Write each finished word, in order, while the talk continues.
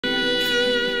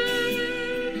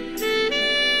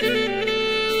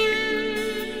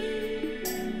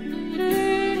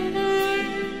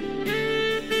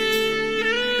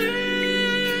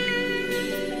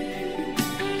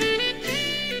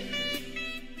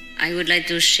I would like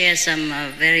to share some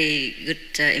very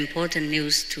good, important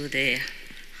news to the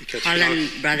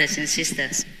Holland brothers and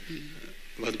sisters.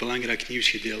 Wat belangrijk nieuws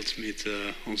gedeeld met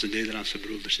onze Nederlandse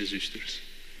broeders en zusters.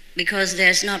 Because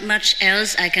there's not much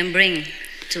else I can bring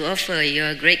to offer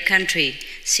your great country,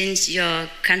 since your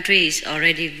country is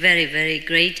already very, very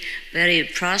great, very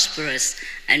prosperous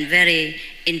and very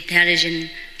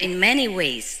intelligent in many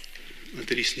ways. Want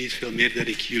er is niet veel meer dat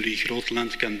ik jullie groot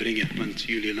land kan brengen, want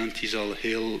jullie land is al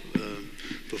heel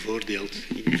bevoordeeld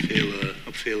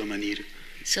op vele manieren.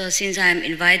 So since I'm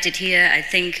invited here, I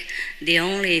think the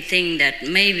only thing that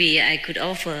maybe I could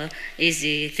offer is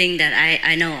the thing that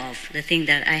I know of, the thing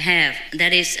that I have.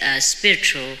 That is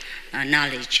spiritual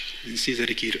knowledge. En sinds dat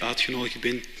ik hier uitgenodigd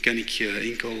ben, kan ik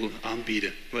enkel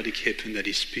aanbieden wat ik heb, en dat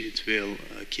is spiritueel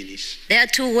kennis. There are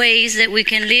two ways that we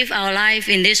can live our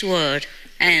life in this world,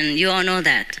 and you all know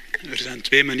that. Er zijn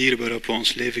twee manieren waarop we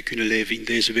ons leven kunnen leven in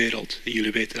deze wereld, en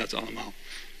jullie weten dat allemaal.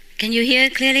 Can you hear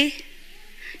clearly?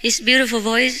 His beautiful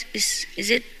voice, is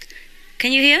it?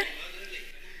 Can you hear?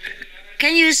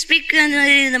 Can you speak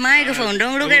in the microphone?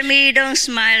 Don't look at me, don't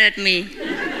smile at me.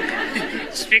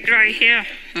 Speak right here.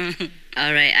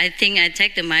 All right, I think I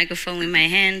take the microphone in my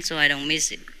hand so I don't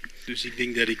miss it. Dus ik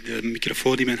denk dat ik de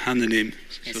microfoon in mijn handen neem,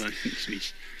 zodat ik niets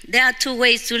mis. There are two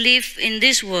ways to live in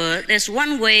this world. There's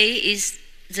one way is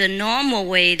the normal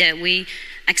way that we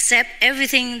accept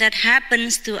everything that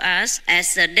happens to us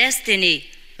as a destiny.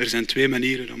 Er zijn twee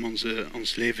manieren om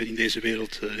ons leven in deze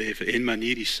wereld te leven. Eén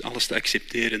manier is alles te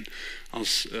accepteren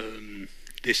als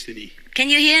destiny. Can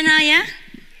you hear now, yeah?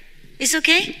 It's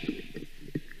okay?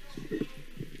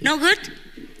 No good?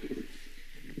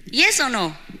 Yes or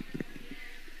no?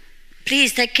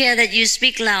 Please take care that you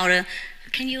speak louder.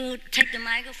 Can you take the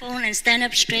microphone and stand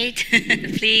up straight,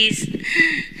 please?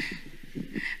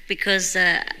 Because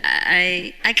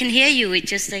I can hear you, it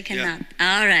just I cannot.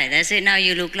 Yeah. All right, that's it. Now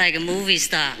you look like a movie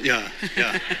star. Yeah.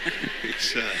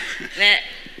 It's,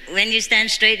 when you stand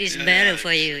straight, it's better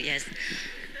for you, yes.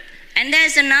 And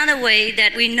there's another way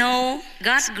that we know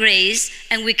God's grace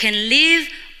and we can live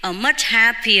a much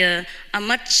happier, a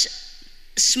much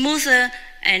smoother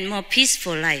and more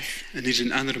peaceful life. En er is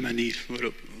een andere manier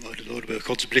waardoor we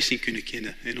Gods blessing kunnen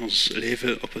kennen en ons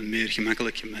leven op een meer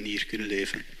gemakkelijke manier kunnen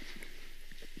leven.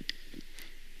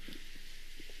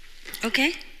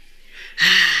 Okay?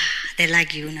 They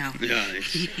like you now. Yeah.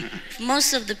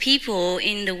 Most of the people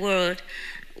in the world,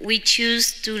 we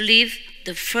choose to live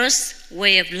the first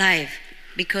way of life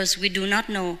because we do not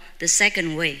know the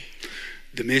second way.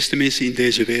 De meeste mensen in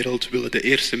deze wereld willen de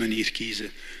eerste manier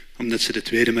kiezen, omdat ze de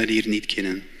tweede manier niet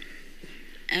kennen.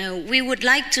 We would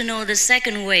like to know the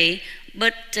second way,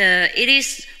 but it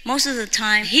is most of the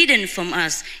time hidden from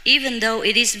us, even though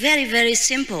it is very, very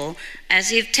simple,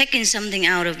 as if taking something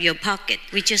out of your pocket.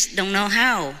 We just don't know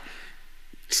how.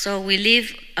 So we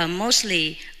live a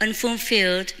mostly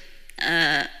unfulfilled,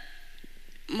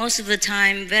 most of the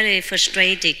time very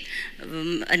frustrated,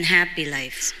 unhappy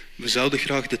life. We zouden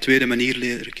graag de tweede manier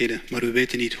leren kennen, maar we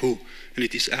weten niet hoe. En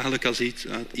het is eigenlijk als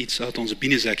iets uit onze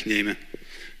binnenzak nemen.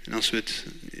 En als we het,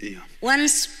 ja.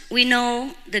 Once we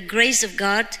know the grace of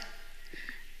God,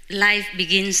 life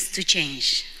begins to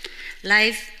change.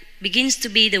 Life begins to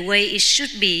be the way it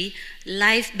should be.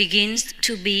 Life begins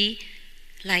to be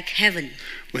like heaven.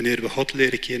 Wanneer we God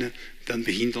leren kennen, dan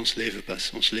begint ons leven pas.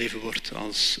 Ons leven wordt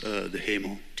als de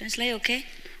hemel. Translate, okay?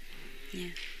 Yeah.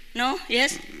 No?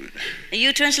 Yes?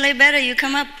 You translate better, you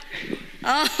come up.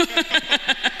 Oh,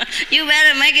 you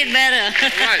better make it better.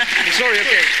 Right, sorry,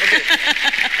 okay.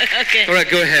 Okay. All right,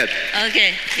 go ahead.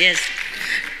 Okay, yes.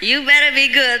 You better be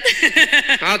good.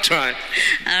 I'll try.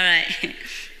 All right.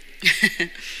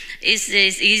 It's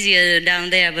easier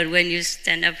down there, but when you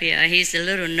stand up here, he's a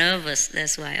little nervous,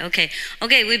 that's why.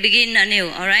 Okay, we begin anew,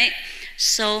 all right?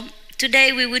 So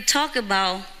today we will talk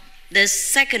about the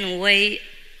second way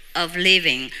of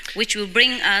living, which will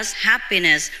bring us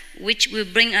happiness, which will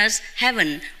bring us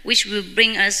heaven, which will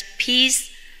bring us peace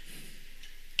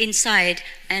inside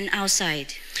and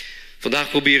outside. Vandaag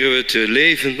proberen we te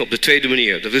leven op de tweede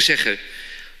manier. Dat wil zeggen,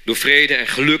 door vrede en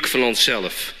geluk van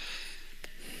onszelf.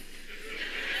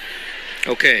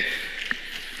 Oké.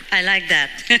 I like that.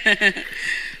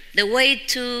 The way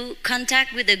to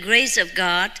contact with the grace of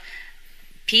God,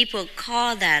 people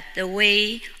call that the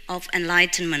way of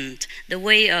enlightenment, the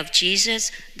way of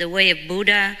Jesus, the way of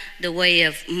Buddha, the way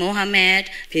of Muhammad,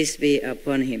 peace be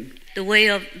upon him. The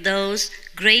way of those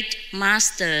great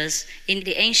masters in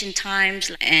the ancient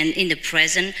times and in the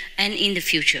present and in the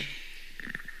future.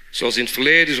 Zoals in het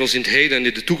verleden, zoals in het heden en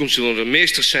in de toekomst zullen er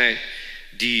meesters zijn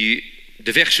die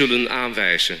de weg zullen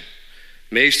aanwijzen.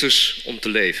 Meesters om te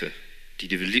leven,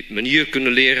 die de manier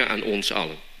kunnen leren aan ons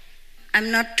allen. I'm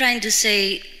not trying to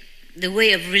say the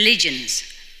way of religions,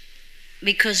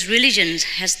 because religions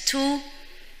has two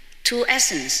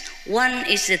essence. One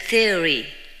is the theory,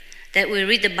 that we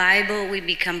read the Bible, we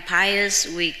become pious,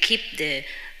 we keep the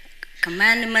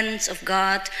commandments of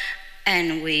God,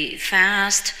 and we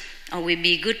fast, or we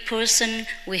be a good person,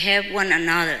 we help one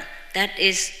another. That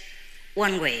is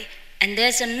one way. And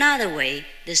there's another way,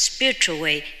 the spiritual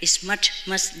way is much,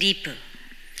 much deeper.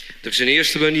 Er is een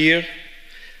eerste manier,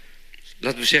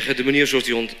 laten we zeggen de manier zoals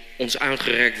die ons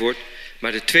aangereikt wordt.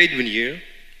 Maar de tweede manier,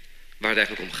 waar het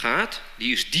eigenlijk om gaat,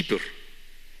 die is dieper.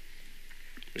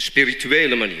 Een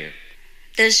spirituele manier.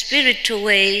 The spiritual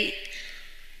way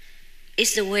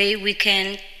is the way we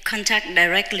can contact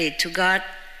directly to God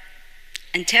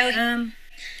and tell Him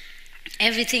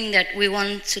everything that we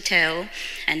want to tell,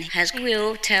 and He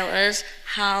will tell us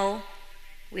how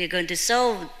we're going to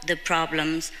solve the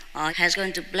problems, or He's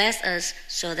going to bless us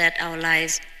so that our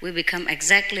lives will become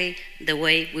exactly the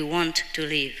way we want to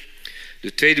live.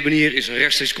 De tweede manier is een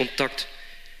rechtstreeks contact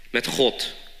met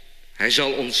God. Hij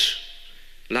zal ons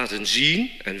laten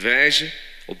zien en wijzen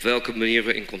op welke manier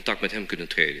we in contact met Hem kunnen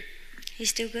treden. He's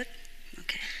still good?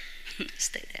 Okay.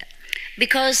 Stay there.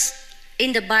 Because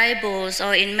in the Bibles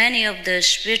or in many of the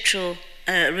spiritual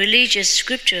religious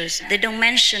scriptures, they don't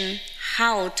mention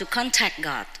how to contact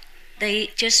God.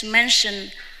 They just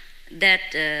mention that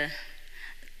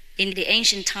in the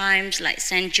ancient times, like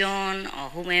Saint John or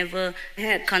whomever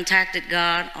had contacted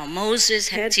God, or Moses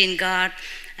had seen God,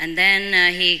 and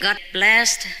then he got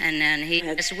blessed, and then he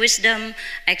has wisdom,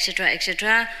 etc.,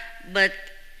 etc. But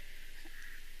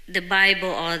the Bible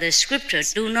or the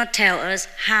scriptures do not tell us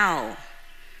how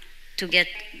to get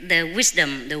the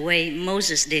wisdom the way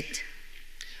Moses did.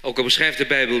 Ook al beschrijft de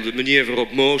Bijbel de manier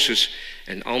waarop Mozes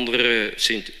en andere,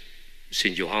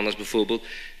 Sint Johannes bijvoorbeeld,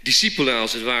 discipelen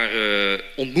als het ware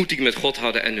ontmoeting met God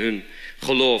hadden en hun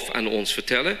geloof aan ons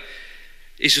vertellen,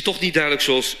 is het toch niet duidelijk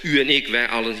zoals u en ik, wij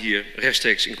allen hier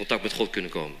rechtstreeks in contact met God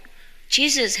kunnen komen.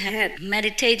 Jesus had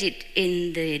meditated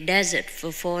in the desert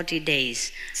for 40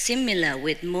 days, similar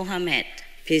with Muhammad.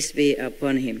 Peace be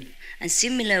upon him. And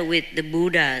similar with the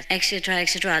Buddha, etc.,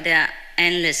 etc. There are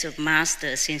endless of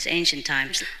masters since ancient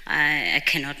times. I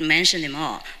cannot mention them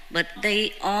all, but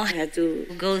they all had to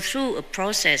go through a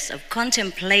process of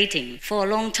contemplating for a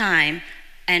long time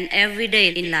and every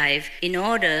day in life in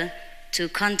order to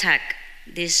contact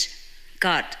this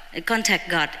God, contact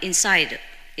God inside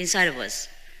of us.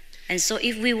 And so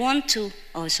if we want to...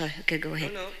 Oh, sorry. Okay, go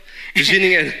ahead.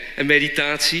 Bezinning en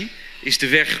meditatie is de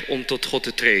weg om tot God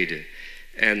te treden.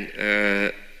 En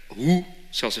hoe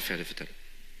zal ze verder vertellen.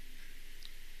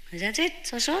 Is that it?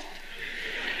 So short?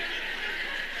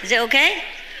 Is it okay?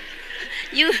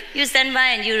 You stand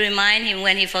by and you remind him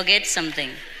when he forgets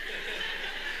something.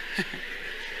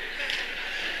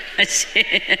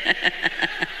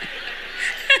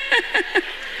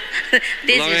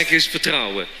 Belangrijk is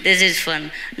vertrouwen. This is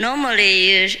fun.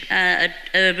 Normally,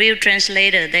 a real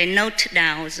translator, they note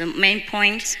down the main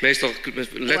points. Meestal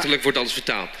letterlijk wordt alles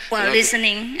vertaald. While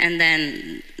listening, and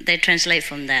then they translate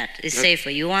from that. It's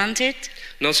safer. You want it?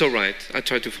 No, it's all right. I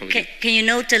try to follow. Can you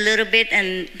note a little bit?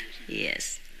 And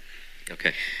yes.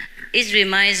 Okay. It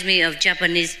reminds me of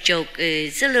Japanese joke.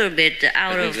 It's a little bit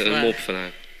out of.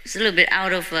 It's a little bit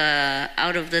out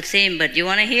of the theme, but you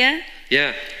want to hear?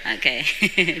 Yeah. Okay.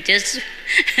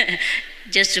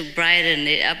 just to brighten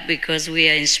it up because we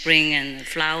are in spring and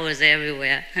flowers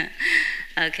everywhere.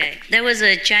 Okay. There was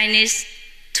a Chinese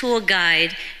tour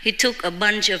guide. He took a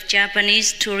bunch of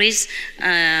Japanese tourists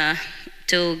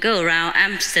to go around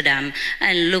Amsterdam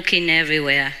and looking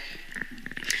everywhere.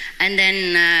 And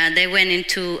then they went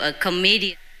into a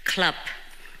comedy club.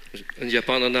 Een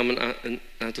Japaner nam een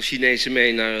aantal Chinezen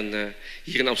mee naar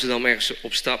hier in Amsterdam ergens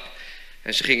op stap.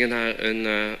 En ze gingen naar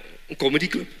een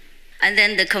comedyclub. And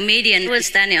then the comedian was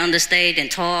standing on the stage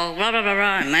and talk, blah blah blah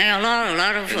blah, and make a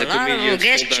lot of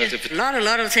gestures, a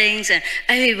lot of things, and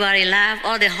everybody laughed.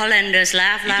 All the Hollanders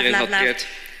laugh.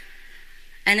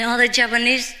 And all the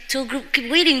Japanese tour group keep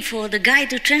waiting for the guy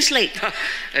to translate.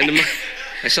 En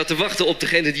hij zat te wachten op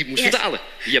degene die moest vertalen,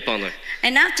 de Japaner.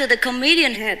 And after the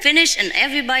comedian had finished and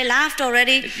everybody laughed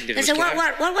already, they said,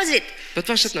 what was it? Wat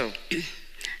was het nou?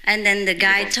 And then the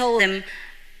guy told them,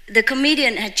 the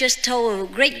comedian had just told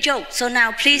a great joke, so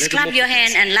now please clap your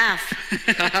hand and laugh.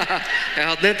 Hij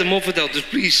had net de mop verteld, dus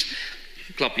please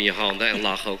klap in je handen en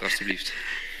lach ook alstublieft.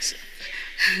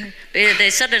 They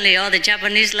suddenly all the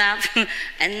Japanese laugh,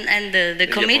 and the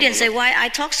comedian say, "Why I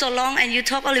talk so long and you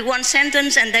talk only one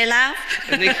sentence?" And they laugh.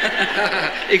 En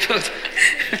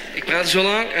ik praatte zo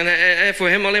lang en voor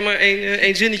hem alleen maar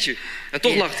één zinnetje. En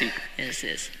toch lacht hij. Yes,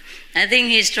 yes. I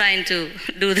think he's trying to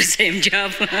do the same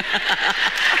job.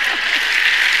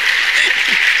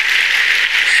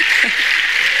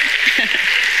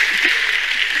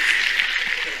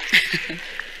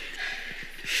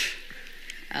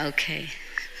 Okay.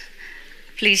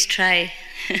 Please try.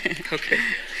 Oké.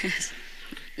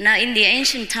 Now, in the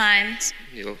ancient times,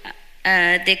 Jo.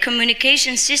 the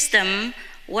communication system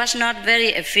was not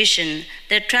very efficient.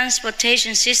 The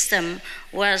transportation system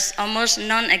was almost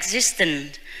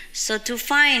non-existent. So to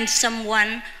find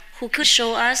someone who could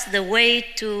show us the way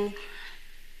to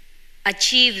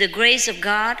achieve the grace of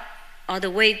God or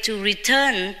the way to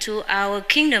return to our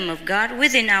kingdom of God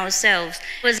within ourselves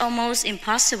was almost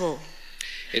impossible.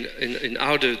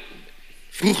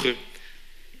 Vroeger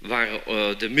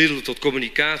waren de middelen tot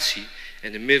communicatie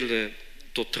en de middelen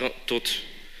tot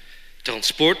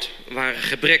transport waren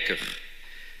gebrekkig.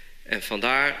 En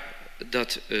vandaar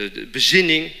dat de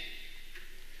bezinning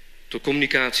tot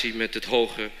communicatie met het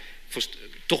hoge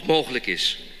toch mogelijk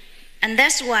is. And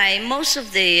that's why most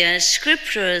of the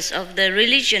scriptures of the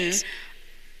religions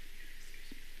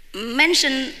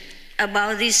mention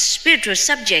about these spiritual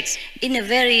subjects in a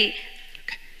very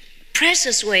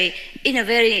precious way, in a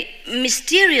very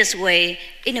mysterious way,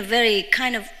 in a very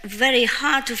kind of very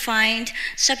hard to find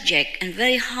subject and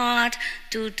very hard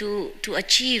to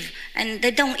achieve. And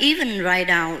they don't even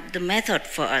write out the method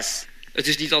for us. Het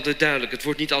is niet altijd duidelijk. Het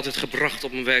wordt niet altijd gebracht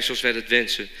op een wijze zoals wij dat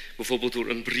wensen. Bijvoorbeeld door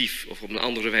een brief of op een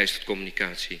andere wijze tot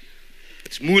communicatie.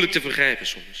 Het is moeilijk te begrijpen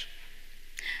soms.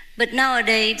 But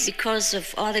nowadays, because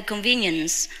of all the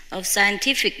convenience of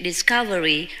scientific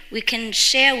discovery, we can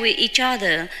share with each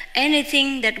other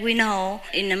anything that we know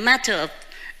in a matter of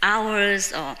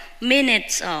hours or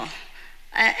minutes or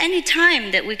any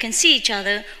time that we can see each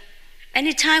other,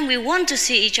 anytime we want to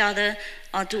see each other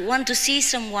or to want to see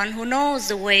someone who knows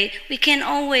the way, we can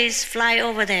always fly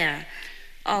over there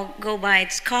or go by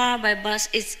car, by bus.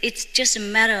 It's just a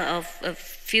matter of a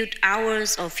few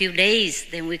hours or few days,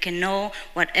 then we can know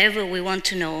whatever we want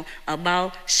to know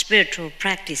about spiritual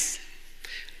practice.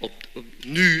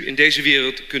 Nu, in deze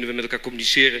wereld, kunnen we met elkaar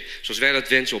communiceren zoals wij dat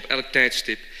wensen op elk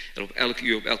tijdstip en op elk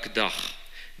uur, op elke dag.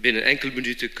 Binnen enkele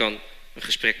minuten kan een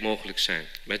gesprek mogelijk zijn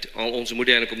met al onze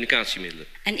moderne communicatiemiddelen.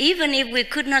 And even if we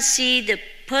could not see the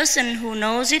person who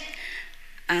knows it,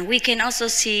 we can also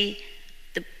see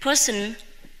the person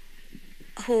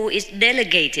who is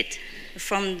delegated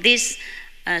from this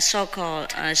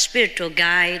so-called spiritual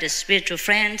guide, a spiritual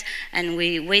friend, and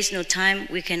we waste no time,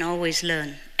 we can always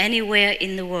learn, anywhere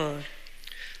in the world.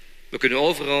 We kunnen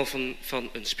overal van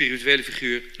een spirituele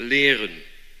figuur leren.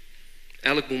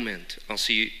 Elk moment, als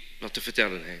hij wat te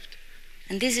vertellen heeft.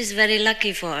 And this is very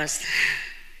lucky for us.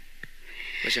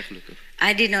 Wij zijn gelukkig.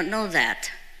 I did not know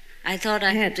that. I thought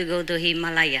I had to go to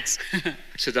Himalayas.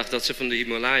 Ze dacht dat ze van de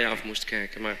Himalaya af moest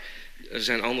kijken, maar er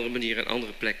zijn andere manieren en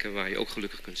andere plekken waar je ook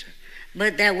gelukkig kunt zijn.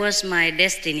 But that was my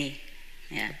destiny.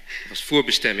 Yeah. Als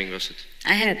voorbestemming was het.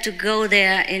 I had to go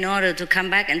there in order to come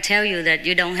back and tell you that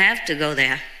you don't have to go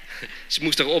there. Ze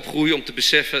moest daar opgroeien om te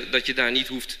beseffen dat je daar niet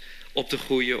hoeft op te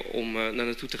groeien om naar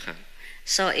naartoe te gaan.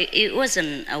 So it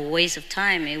wasn't a waste of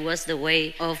time. It was the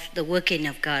way of the working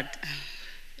of God.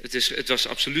 Het was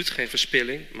absoluut geen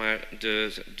verspilling, maar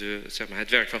zeg maar het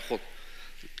werk van God.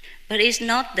 But it's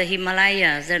not the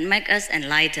Himalayas that make us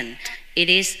enlightened. It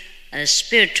is a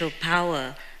spiritual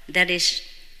power that is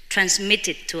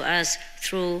transmitted to us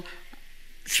through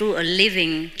a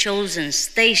living chosen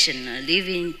station, a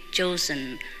living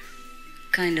chosen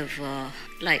kind of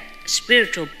like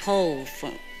spiritual pole.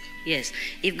 Yes,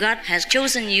 if God has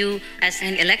chosen you as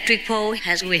an electric pole,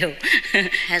 has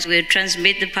will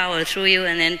transmit the power through you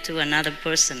and then to another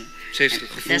person. Ze heeft het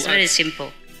gevoel That's very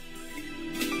simple.